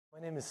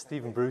My name is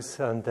Stephen Bruce,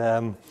 and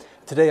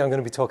today I'm going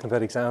to be talking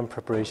about exam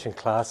preparation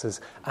classes.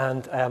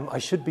 And I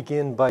should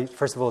begin by,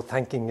 first of all,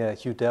 thanking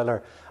Hugh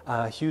Deller.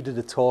 Hugh did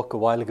a talk a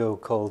while ago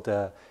called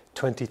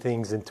 20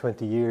 Things in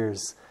 20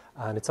 Years,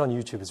 and it's on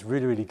YouTube. It's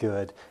really, really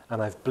good.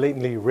 And I've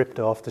blatantly ripped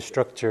off the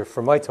structure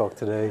for my talk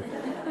today.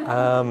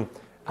 And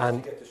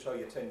you get to show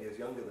you're 10 years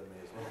younger than me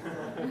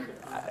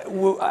as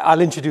well. Well,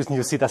 I'll introduce and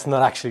you'll see that's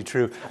not actually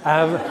true.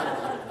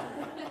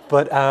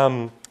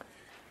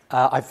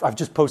 I've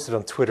just posted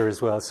on Twitter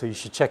as well, so you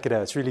should check it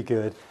out. It's really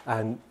good,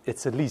 and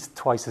it's at least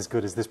twice as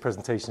good as this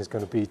presentation is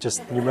going to be,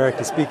 just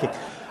numerically speaking.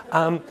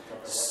 So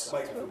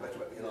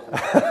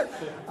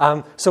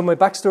my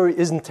backstory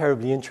isn't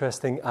terribly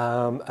interesting.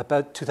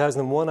 About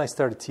 2001, I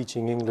started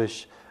teaching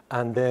English,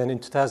 and then in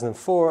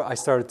 2004, I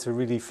started to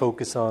really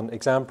focus on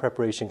exam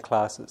preparation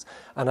classes.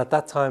 And at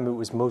that time, it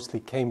was mostly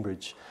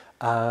Cambridge.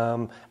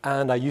 And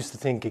I used to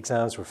think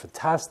exams were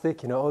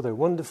fantastic, oh, they're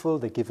wonderful,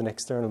 they give an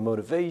external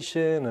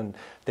motivation and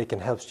they can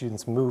help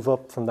students move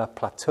up from that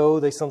plateau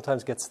they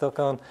sometimes get stuck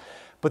on.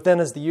 But then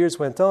as the years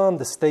went on,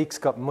 the stakes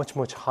got much,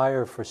 much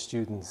higher for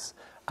students.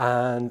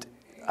 And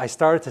I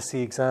started to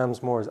see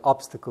exams more as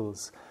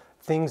obstacles,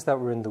 things that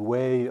were in the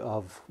way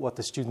of what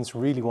the students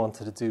really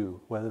wanted to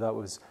do, whether that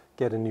was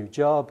get a new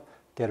job,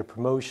 get a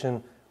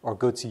promotion, or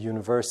go to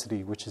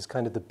university, which is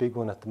kind of the big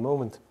one at the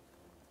moment.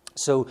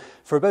 So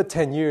for about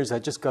 10 years, I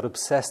just got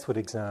obsessed with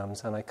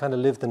exams, and I kind of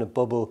lived in a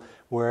bubble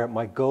where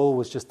my goal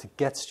was just to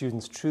get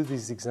students through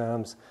these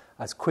exams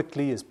as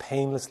quickly, as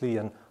painlessly,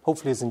 and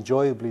hopefully as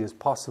enjoyably as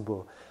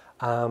possible.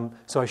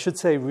 So I should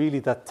say really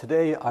that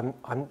today I'm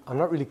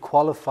not really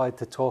qualified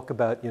to talk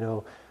about,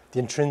 the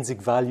intrinsic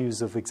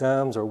values of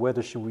exams or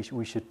whether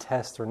we should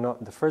test or not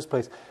in the first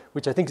place,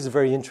 which I think is a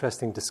very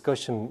interesting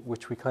discussion,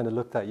 which we kind of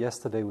looked at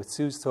yesterday with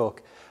Sue's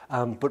talk.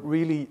 But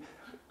really,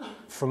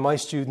 for my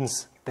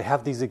students, they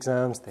have these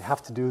exams, they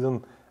have to do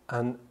them,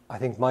 and I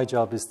think my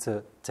job is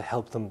to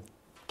help them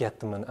get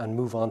them and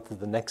move on to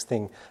the next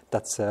thing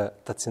that's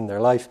in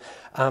their life.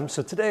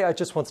 So today I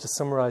just wanted to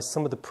summarize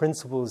some of the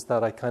principles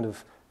that I kind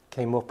of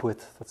came up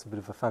with. That's a bit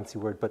of a fancy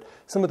word, but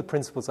some of the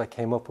principles I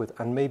came up with,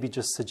 and maybe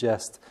just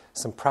suggest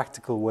some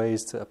practical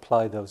ways to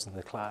apply those in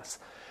the class.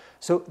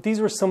 So these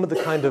were some of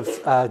the kind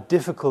of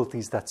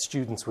difficulties that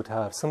students would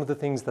have, some of the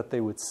things that they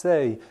would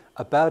say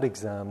about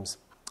exams,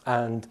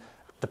 and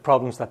the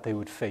problems that they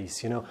would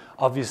face.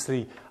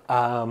 Obviously,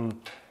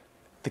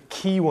 the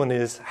key one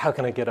is, how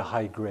can I get a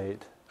high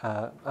grade?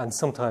 And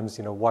sometimes,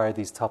 why are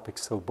these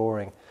topics so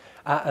boring?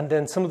 And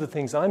then some of the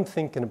things I'm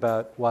thinking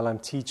about while I'm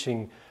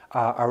teaching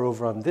are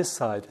over on this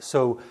side.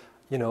 So,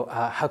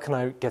 how can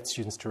I get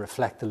students to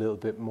reflect a little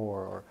bit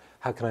more? Or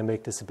how can I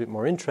make this a bit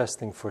more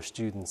interesting for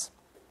students?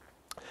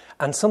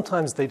 And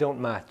sometimes they don't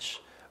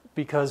match.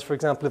 Because, for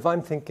example, if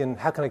I'm thinking,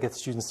 how can I get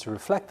students to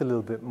reflect a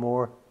little bit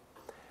more?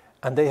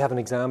 And they have an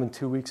exam in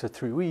 2 weeks or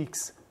 3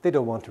 weeks, they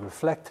don't want to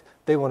reflect.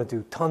 They want to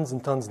do tons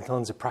and tons and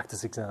tons of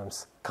practice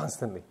exams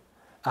constantly.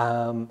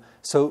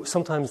 So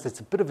sometimes it's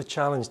a bit of a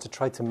challenge to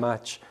try to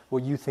match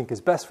what you think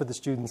is best for the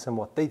students and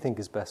what they think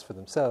is best for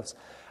themselves.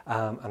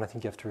 And I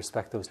think you have to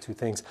respect those two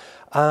things.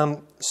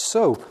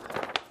 So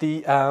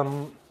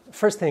the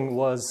first thing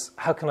was,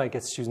 how can I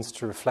get students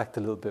to reflect a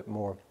little bit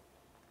more?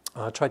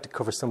 I tried to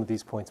cover some of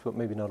these points, but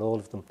maybe not all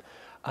of them.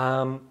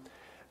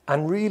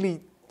 And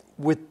really,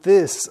 with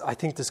this, I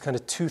think there's kind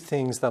of two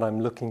things that I'm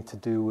looking to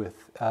do with.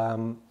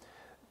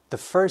 The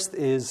first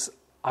is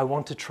I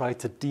want to try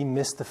to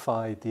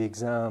demystify the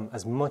exam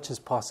as much as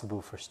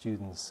possible for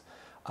students,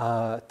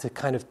 to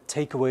kind of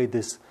take away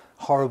this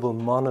horrible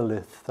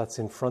monolith that's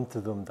in front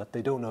of them that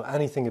they don't know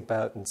anything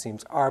about and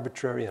seems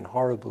arbitrary and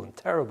horrible and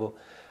terrible.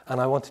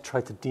 And I want to try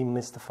to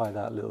demystify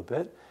that a little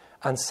bit.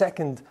 And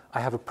second,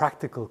 I have a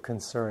practical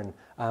concern.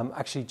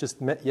 Actually,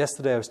 just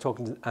yesterday I was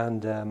talking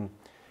to,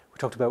 we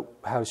talked about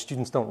how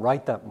students don't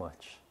write that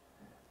much.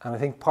 And I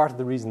think part of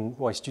the reason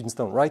why students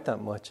don't write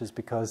that much is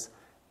because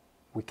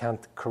we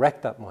can't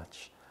correct that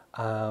much.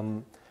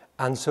 And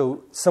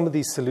so some of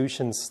these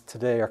solutions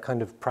today are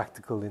kind of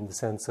practical in the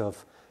sense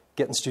of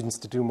getting students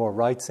to do more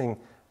writing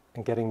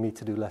and getting me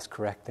to do less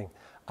correcting.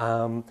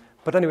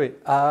 But anyway,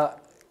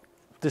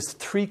 there's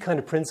three kind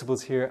of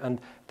principles here, and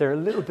they're a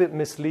little bit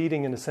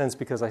misleading in a sense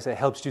because I say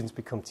help students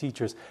become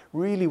teachers.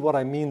 Really what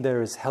I mean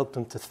there is help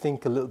them to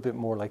think a little bit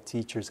more like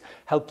teachers,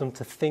 help them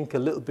to think a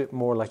little bit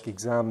more like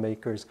exam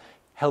makers,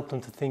 help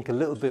them to think a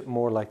little bit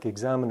more like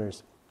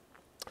examiners.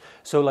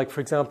 So like,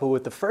 for example,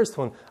 with the first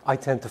one, I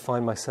tend to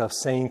find myself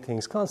saying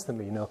things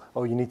constantly,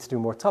 oh, you need to do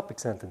more topic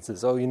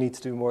sentences, oh, you need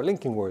to do more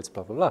linking words,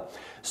 blah, blah, blah.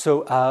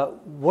 So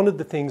one of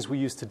the things we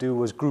used to do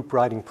was group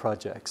writing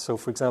projects. So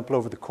for example,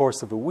 over the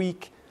course of a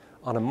week,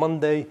 on a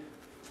Monday,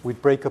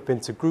 we'd break up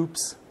into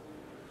groups.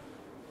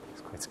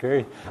 It's quite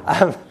scary.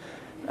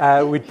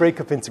 We'd break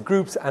up into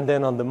groups, and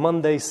then on the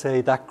Monday, say,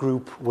 that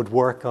group would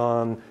work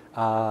on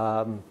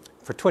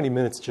for 20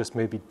 minutes just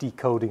maybe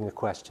decoding a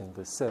question.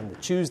 On the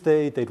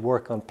Tuesday, they'd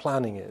work on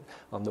planning it.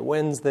 On the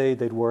Wednesday,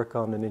 they'd work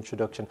on an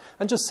introduction,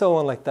 and just so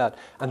on like that.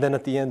 And then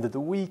at the end of the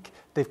week,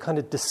 they've kind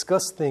of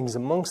discussed things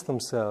amongst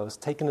themselves,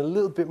 taken a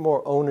little bit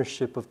more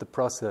ownership of the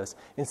process,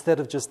 instead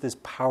of just this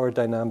power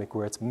dynamic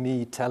where it's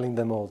me telling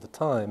them all the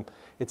time.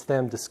 It's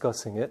them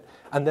discussing it.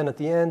 And then at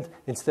the end,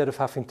 instead of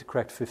having to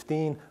correct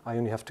 15, I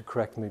only have to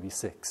correct maybe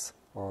 6.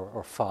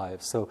 Or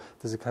 5. So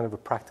there's a kind of a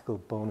practical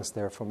bonus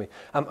there for me.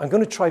 I'm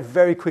going to try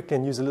very quickly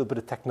and use a little bit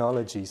of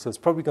technology, so it's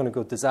probably going to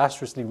go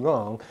disastrously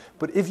wrong.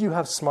 But if you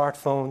have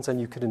smartphones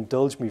and you could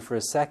indulge me for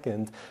a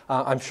second,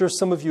 I'm sure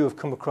some of you have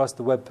come across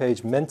the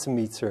webpage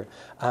Mentimeter.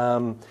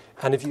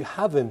 And if you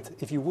haven't,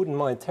 if you wouldn't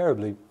mind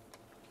terribly,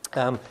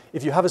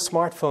 if you have a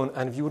smartphone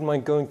and if you wouldn't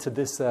mind going to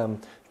this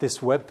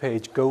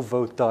webpage,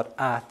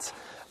 govote.at,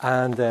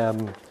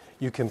 and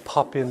you can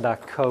pop in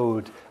that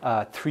code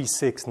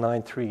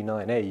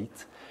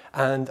 369398.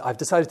 And I've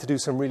decided to do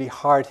some really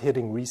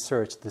hard-hitting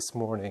research this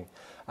morning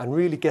and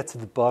really get to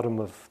the bottom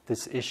of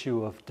this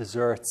issue of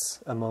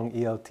deserts among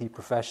ELT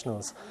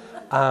professionals.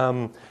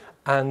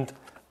 And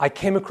I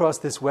came across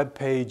this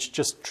webpage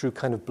just through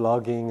kind of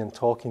blogging and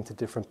talking to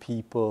different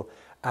people.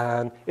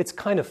 And it's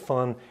kind of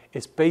fun.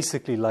 It's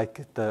basically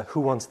like the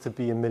Who Wants to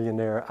Be a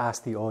Millionaire,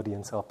 Ask the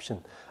Audience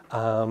option.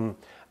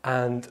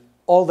 And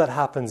all that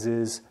happens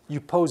is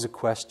you pose a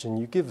question,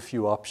 you give a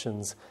few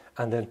options,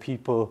 and then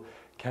people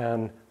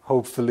can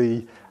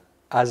hopefully,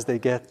 as they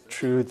get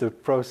through the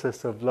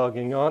process of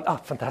logging on,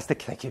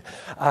 fantastic, thank you,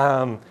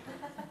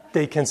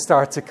 they can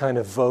start to kind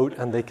of vote,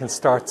 and they can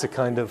start to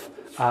kind of, Is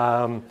it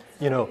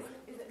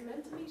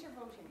Mentimeter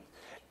voting?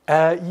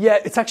 yeah,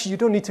 it's actually, you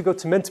don't need to go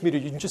to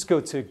Mentimeter, you can just go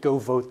to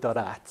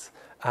govote.at,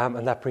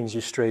 and that brings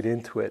you straight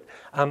into it.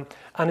 And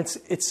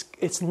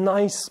it's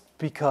nice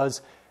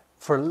because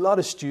for a lot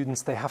of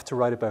students, they have to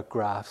write about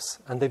graphs,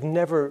 and they've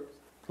never,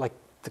 like,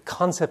 the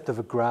concept of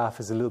a graph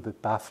is a little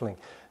bit baffling.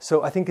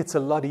 So I think it's a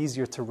lot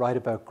easier to write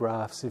about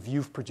graphs if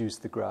you've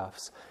produced the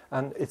graphs.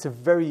 And it's a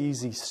very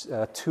easy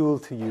tool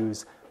to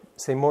use,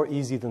 say more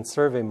easy than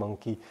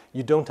SurveyMonkey.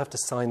 You don't have to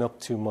sign up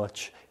too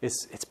much.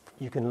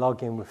 You can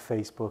log in with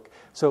Facebook.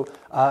 So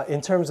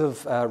in terms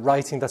of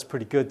writing, that's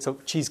pretty good. So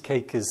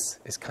cheesecake is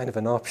kind of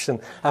an option.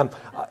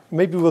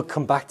 Maybe we'll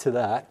come back to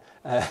that.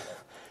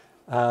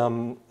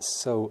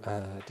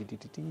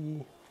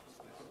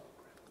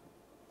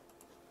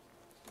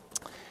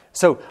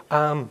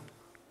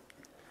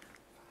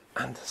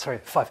 Sorry,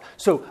 5.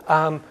 So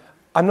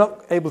I'm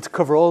not able to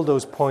cover all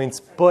those points,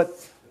 but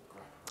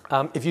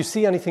if you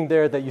see anything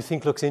there that you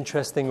think looks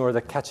interesting or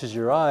that catches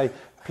your eye,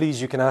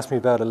 please, you can ask me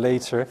about it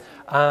later.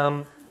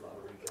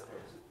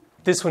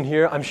 This one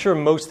here, I'm sure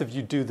most of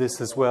you do this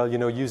as well,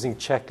 using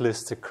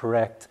checklists to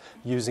correct,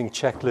 using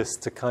checklists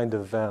to kind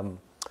of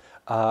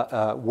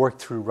work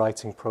through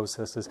writing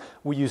processes.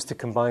 We used to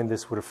combine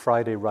this with a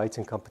Friday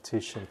writing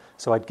competition.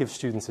 So I'd give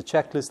students a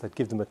checklist, I'd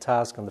give them a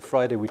task on the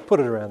Friday, we'd put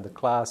it around the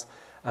class,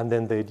 and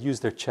then they'd use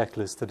their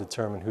checklist to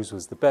determine whose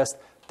was the best.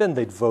 Then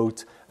they'd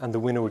vote, and the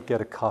winner would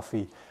get a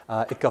coffee.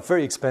 It got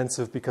very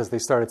expensive because they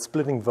started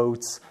splitting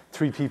votes.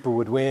 3 people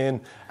would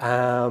win.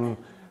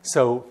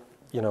 So,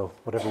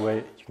 whatever way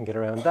you can get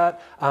around that.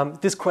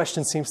 This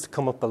question seems to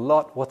come up a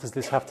lot. What does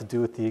this have to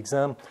do with the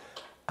exam?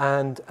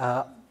 And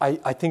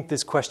I think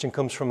this question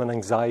comes from an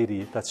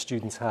anxiety that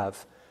students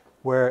have,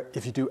 where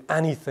if you do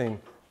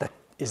anything that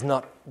is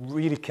not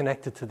really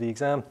connected to the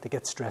exam, they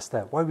get stressed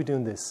out. Why are we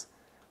doing this?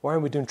 Why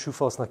aren't we doing true,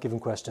 false, not given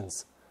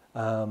questions?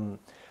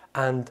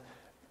 And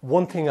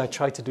one thing I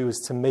try to do is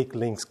to make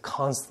links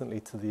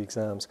constantly to the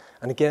exams.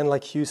 And again,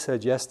 like Hugh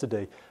said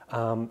yesterday,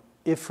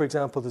 if, for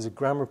example, there's a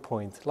grammar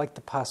point, like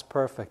the past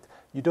perfect,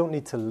 you don't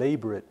need to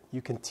labor it.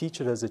 You can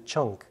teach it as a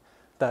chunk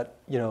that,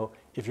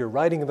 if you're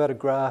writing about a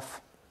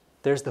graph,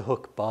 there's the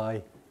hook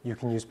by, you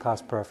can use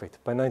past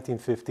perfect. By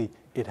 1950,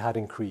 it had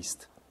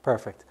increased.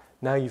 Perfect.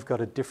 Now you've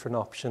got a different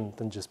option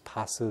than just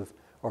passive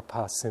or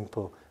past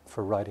simple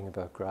for writing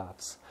about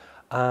graphs.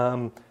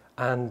 And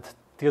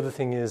the other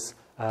thing is,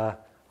 I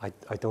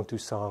don't do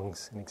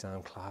songs in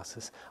exam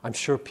classes. I'm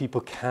sure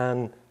people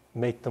can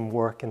make them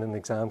work in an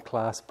exam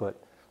class,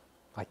 but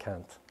I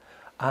can't.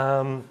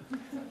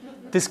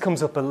 This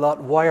comes up a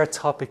lot. Why are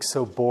topics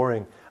so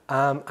boring?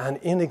 And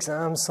in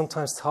exams,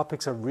 sometimes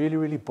topics are really,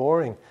 really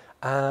boring.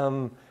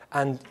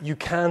 And you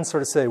can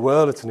sort of say,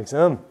 well, it's an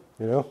exam,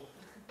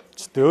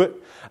 just do it.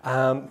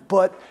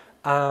 But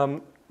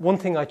one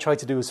thing I try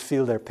to do is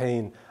feel their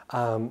pain.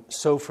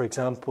 So, for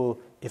example,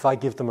 if I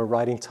give them a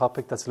writing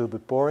topic that's a little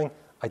bit boring,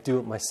 I do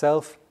it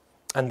myself.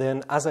 And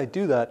then as I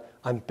do that,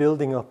 I'm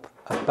building up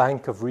a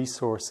bank of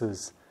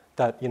resources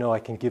that, I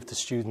can give to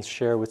students,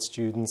 share with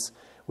students.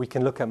 We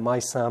can look at my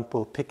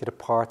sample, pick it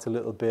apart a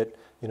little bit,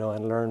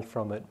 and learn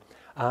from it.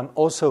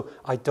 Also,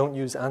 I don't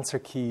use answer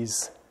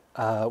keys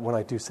when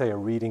I do, say, a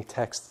reading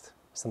text,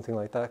 something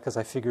like that, because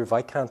I figure if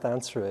I can't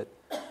answer it,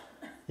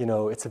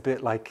 it's a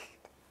bit like,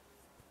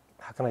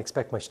 how can I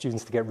expect my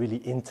students to get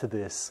really into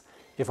this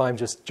if I'm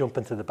just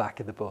jumping to the back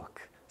of the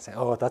book, saying,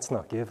 oh, that's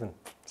not given,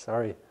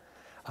 sorry.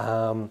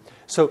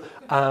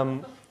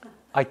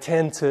 I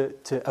tend to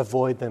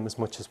avoid them as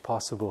much as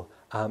possible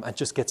and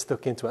just get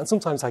stuck into it. And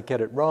sometimes I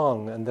get it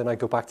wrong, and then I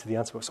go back to the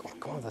answer. I say, oh,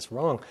 God, that's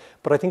wrong.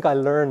 But I think I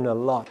learn a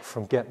lot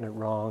from getting it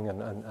wrong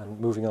and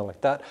moving on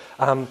like that.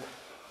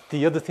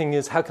 The other thing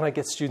is, how can I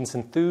get students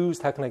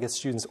enthused? How can I get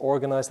students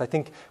organized? I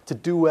think to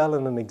do well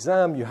in an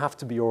exam, you have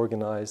to be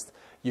organized.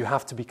 You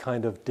have to be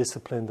kind of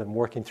disciplined and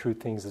working through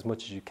things as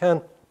much as you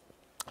can.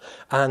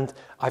 And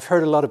I've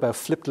heard a lot about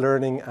flipped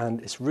learning,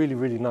 and it's really,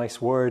 really nice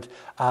word.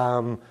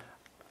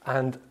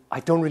 And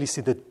I don't really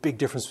see the big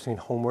difference between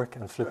homework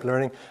and flipped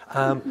learning.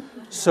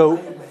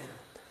 So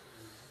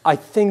I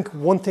think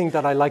one thing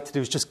that I like to do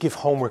is just give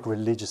homework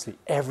religiously.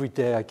 Every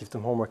day I give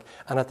them homework.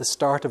 And at the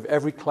start of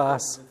every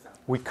class,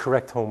 we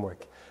correct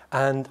homework.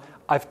 And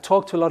I've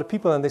talked to a lot of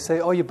people, and they say,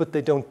 oh, yeah, but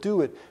they don't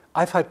do it.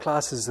 I've had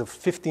classes of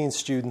 15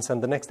 students,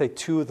 and the next day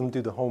 2 of them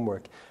do the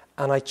homework.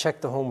 And I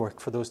check the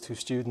homework for those 2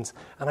 students,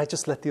 and I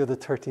just let the other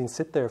 13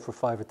 sit there for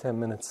 5 or 10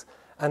 minutes.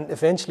 And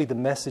eventually the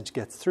message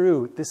gets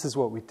through. This is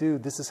what we do.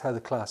 This is how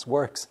the class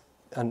works.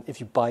 And if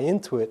you buy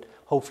into it,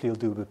 hopefully you'll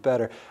do a bit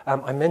better.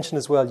 I mentioned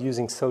as well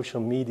using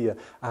social media.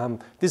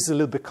 This is a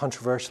little bit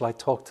controversial. I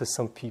talked to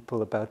some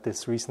people about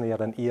this recently at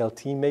an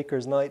ELT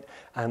Makers Night,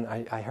 and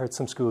I heard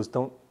some schools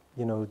don't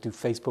do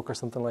Facebook or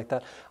something like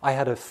that. I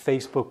had a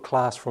Facebook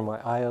class for my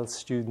IELTS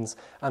students,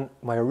 and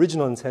my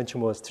original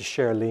intention was to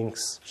share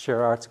links,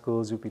 share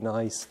articles, would be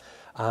nice.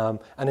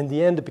 And in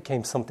the end, it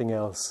became something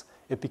else.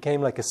 It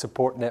became like a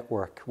support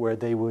network where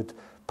they would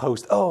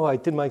post, oh, I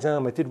did my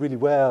exam, I did really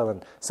well,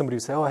 and somebody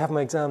would say, oh, I have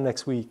my exam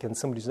next week, and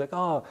somebody's like,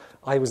 oh,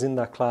 I was in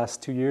that class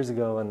 2 years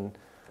ago, and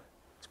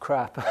it's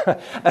crap.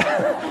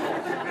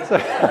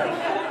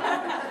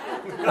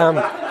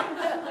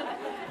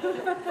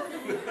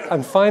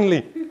 And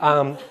finally,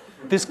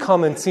 this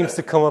comment seems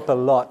to come up a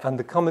lot, and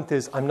the comment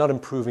is, I'm not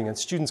improving. And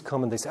students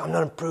come and they say, I'm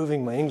not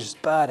improving, my English is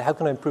bad, how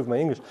can I improve my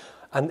English?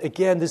 And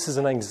again, this is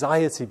an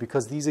anxiety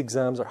because these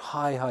exams are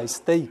high, high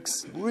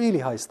stakes, really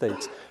high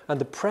stakes. And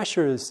the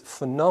pressure is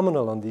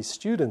phenomenal on these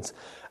students.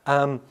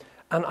 And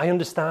I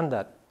understand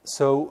that.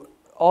 So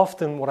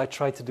often what I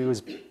try to do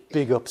is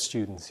big up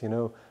students,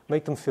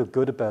 make them feel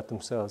good about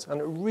themselves.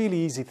 And a really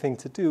easy thing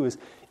to do is,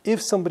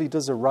 if somebody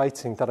does a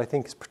writing that I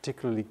think is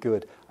particularly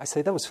good, I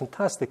say, that was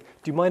fantastic.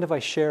 Do you mind if I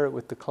share it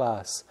with the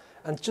class?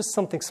 And just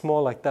something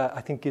small like that,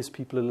 I think, gives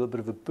people a little bit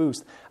of a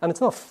boost. And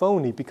it's not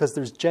phony, because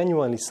there's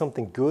genuinely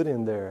something good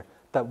in there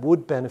that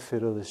would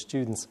benefit other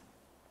students.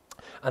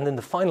 And then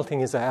the final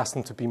thing is I ask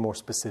them to be more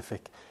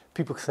specific.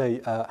 People say,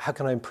 how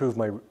can I improve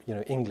my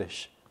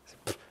English?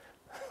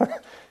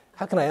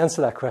 How can I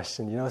answer that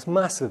question? It's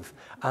massive.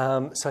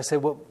 So I say,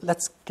 well,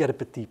 let's get a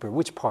bit deeper.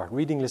 Which part?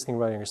 Reading, listening,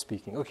 writing, or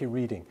speaking? Okay,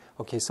 reading.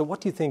 Okay, so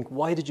what do you think?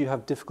 Why did you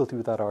have difficulty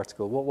with that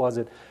article? What was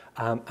it?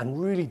 And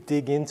really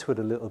dig into it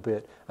a little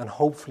bit, and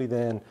hopefully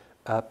then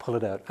pull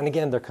it out. And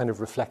again, they're kind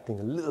of reflecting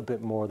a little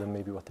bit more than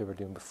maybe what they were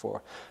doing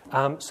before.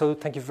 So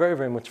thank you very,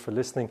 very much for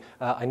listening.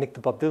 I nicked the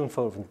Bob Dylan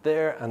photo from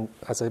there, and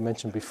as I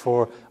mentioned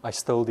before, I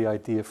stole the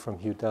idea from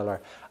Hugh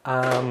Deller.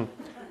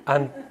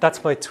 And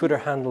that's my Twitter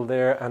handle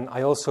there, and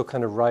I also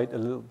kind of write a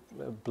little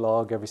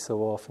blog every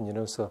so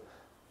often, so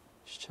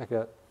check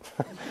it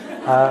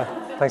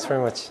out. Thanks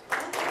very much.